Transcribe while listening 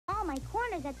all my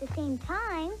corners at the same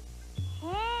time.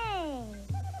 Hey,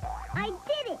 I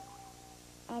did it.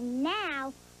 And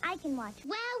now I can watch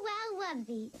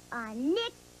Wubbzy on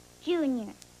Nick Jr.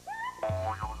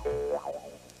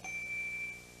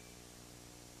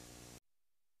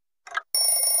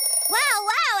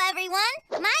 Wow, everyone!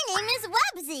 My name is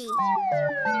Wubbzy.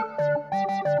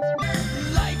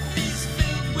 Life is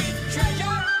filled with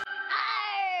treasure.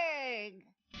 Arrgh!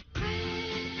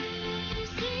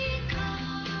 Crazy car,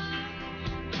 you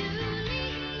lead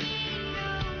me nowhere,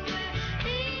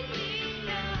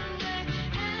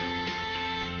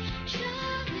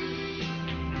 actually.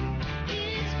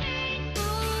 It's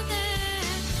painful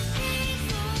there,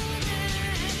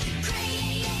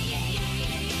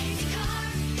 crazy car.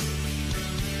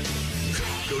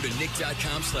 Go to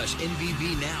nick.com/NBB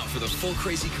now for the full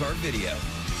Crazy Car video.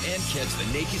 And catch the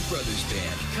Naked Brothers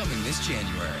Band coming this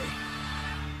January.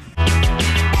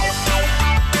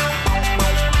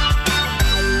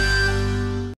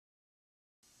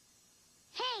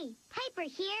 Hey, Piper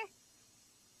here.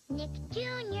 Nick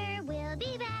Jr. will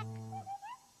be back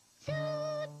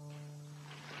soon.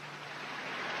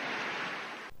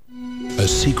 A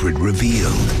secret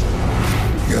revealed.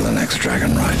 You're the next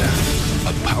Dragon Rider.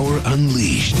 A power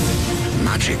unleashed.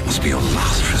 Magic must be your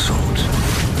last resort.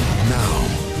 Now,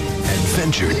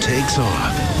 adventure takes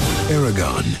off.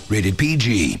 Aragon, rated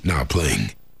PG, now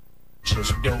playing.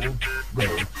 Just roll,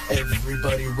 roll,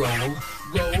 everybody roll,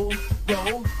 roll,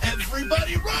 roll,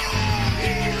 everybody roll!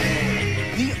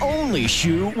 The only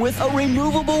shoe with a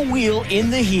removable wheel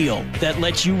in the heel that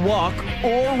lets you walk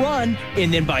or run,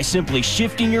 and then by simply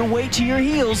shifting your weight to your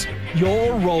heels,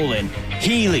 you're rolling.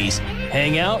 Heelys,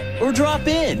 hang out or drop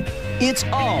in. It's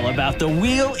all about the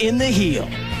wheel in the heel.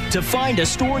 To find a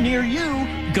store near you,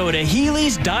 go to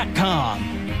Heelys.com.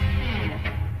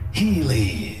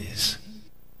 Heelys.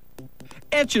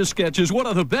 Etch-a-Sketch is one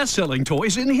of the best-selling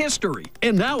toys in history,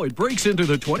 and now it breaks into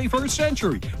the 21st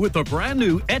century with the brand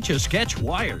new Etch-a-Sketch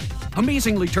Wired.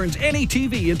 Amazingly turns any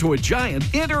TV into a giant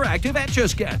interactive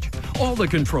Etch-a-Sketch. All the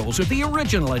controls of the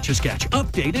original Etch-a-Sketch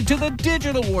updated to the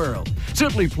digital world.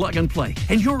 Simply plug and play,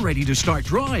 and you're ready to start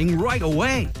drawing right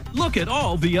away. Look at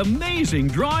all the amazing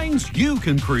drawings you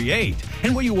can create.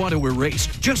 And when you want to erase,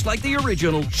 just like the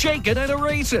original, shake it and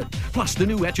erase it. Plus, the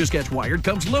new Etch-a-Sketch Wired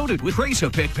comes loaded with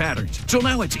Trace-a-Pick patterns. So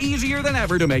now it's easier than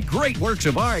ever to make great works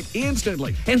of art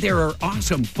instantly. And there are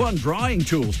awesome, fun drawing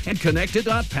tools and connected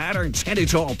dot patterns. And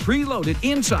it's all preloaded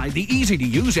inside the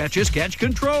easy-to-use Etch-a-Sketch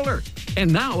controller.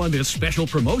 And now on this special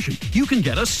promotion, you can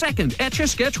get a second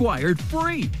Etch-a-Sketch Wired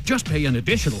free. Just pay an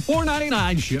additional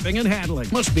 $4.99 shipping and handling.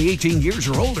 Must be 18 years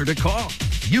or older to call.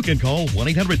 You can call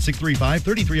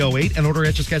 1-800-635-3308 and order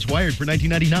Etch-a-Sketch Wired for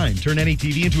 $19.99. Turn any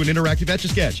TV into an interactive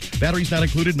Etch-a-Sketch. Batteries not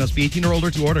included. Must be 18 or older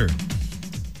to order.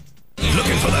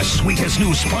 Looking for the sweetest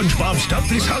new SpongeBob stuff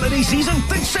this holiday season?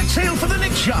 Then set sail for the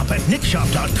Nick Shop at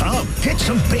nickshop.com. Get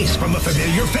some bass from a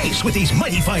familiar face with these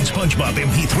mighty fine SpongeBob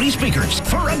MP3 speakers.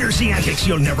 For undersea antics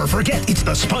you'll never forget, it's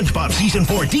the SpongeBob Season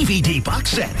 4 DVD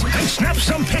box set. And snap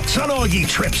some pics on all ye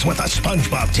trips with a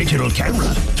SpongeBob digital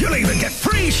camera. You'll even get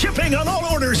free shipping on all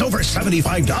orders over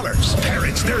 $75.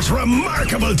 Parents, there's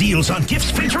remarkable deals on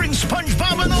gifts featuring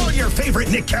SpongeBob and all your favorite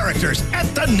Nick characters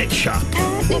at the Nick Shop.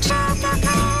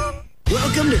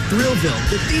 Welcome to Thrillville,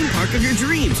 the theme park of your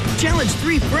dreams. Challenge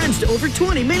 3 friends to over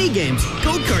 20 mini-games.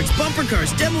 Go-karts, bumper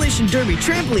cars, demolition derby,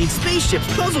 trampolines, spaceships,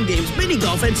 puzzle games,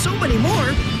 mini-golf, and so many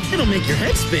more. It'll make your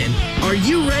head spin. Are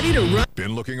you ready to run?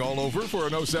 Been looking all over for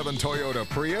an 07 Toyota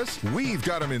Prius? We've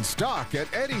got them in stock at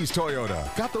Eddie's Toyota.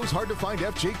 Got those hard-to-find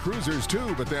FJ Cruisers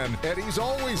too, but then Eddie's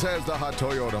always has the hot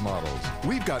Toyota models.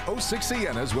 We've got 06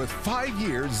 Siennas with 5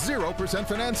 years, 0%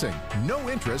 financing. No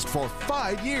interest for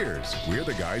 5 years. We're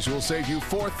the guys who'll save you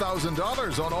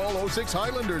 $4,000 on all 06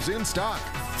 Highlanders in stock.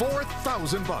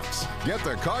 $4,000. Get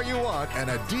the car you want and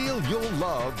a deal you'll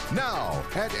love now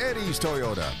at Eddie's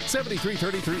Toyota,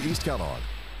 7333 East Kellogg.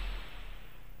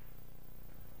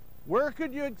 Where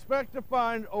could you expect to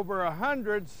find over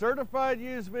 100 certified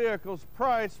used vehicles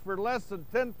priced for less than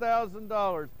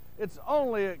 $10,000? It's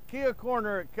only at Kia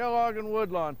Corner at Kellogg and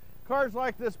Woodlawn. Cars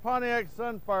like this Pontiac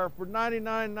Sunfire for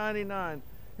 $99.99.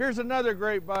 Here's another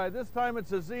great buy. This time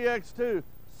it's a ZX2,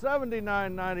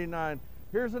 $79.99.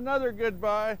 Here's another good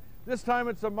buy. This time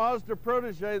it's a Mazda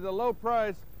Protege, the low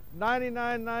price,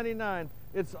 $99.99.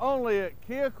 It's only at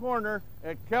Kia Corner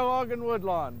at Kellogg and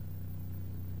Woodlawn.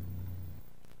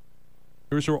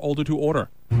 Here's your older to order.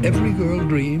 Every girl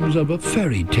dreams of a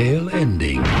fairy tale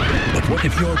ending. But what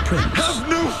if your prince Have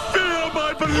no fear,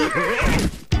 my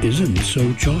beloved! isn't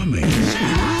so charming?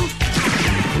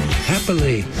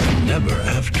 Happily Never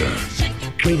After.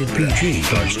 Rated PG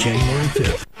starts January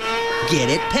 5th. Get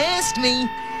it past me,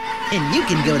 and you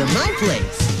can go to my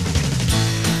place.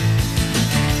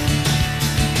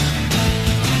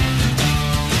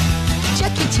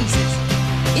 Chuck E. Cheese's.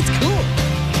 It's cool.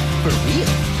 For real.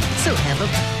 So have a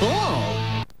ball.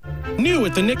 New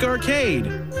at the Nick Arcade,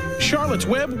 Charlotte's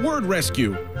Web Word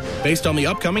Rescue, based on the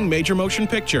upcoming major motion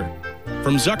picture.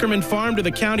 From Zuckerman Farm to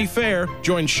the county fair,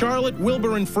 join Charlotte,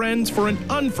 Wilbur, and friends for an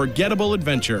unforgettable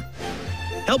adventure.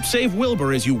 Help save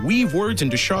Wilbur as you weave words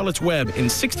into Charlotte's Web in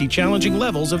 60 challenging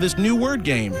levels of this new word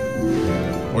game.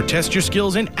 Or test your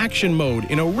skills in action mode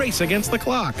in a race against the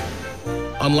clock.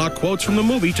 Unlock quotes from the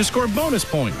movie to score bonus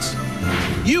points.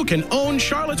 You can own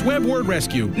Charlotte's Web Word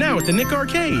Rescue, now at the Nick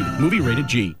Arcade, movie rated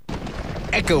G.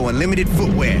 Echo Unlimited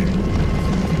Footwear.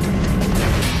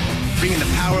 Bringing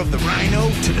the power of the Rhino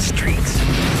to the streets.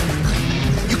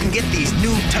 You can get these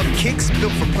new tough kicks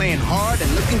built for playing hard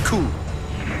and looking cool.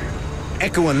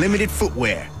 Echo Unlimited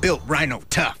Footwear, built Rhino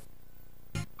tough.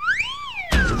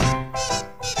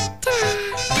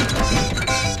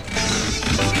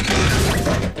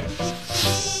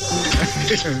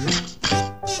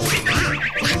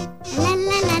 La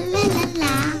la la la la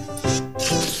la.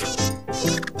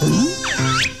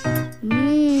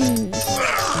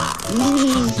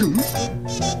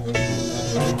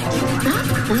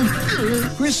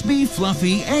 Crispy,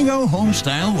 fluffy, Eggo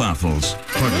home-style waffles.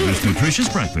 Part of this nutritious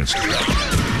breakfast. Lego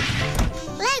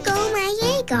my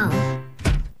Eggo.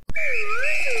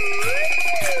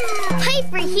 Hi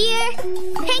for here.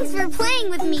 Thanks for playing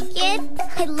with me, kid.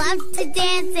 I love to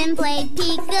dance and play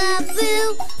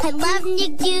peekaboo. I love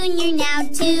Nick Jr. now,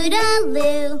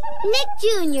 toodaloo. Nick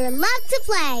Jr. love to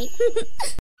play.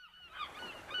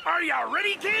 Are you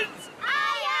ready, kids?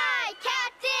 Aye, aye,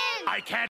 Captain. I can't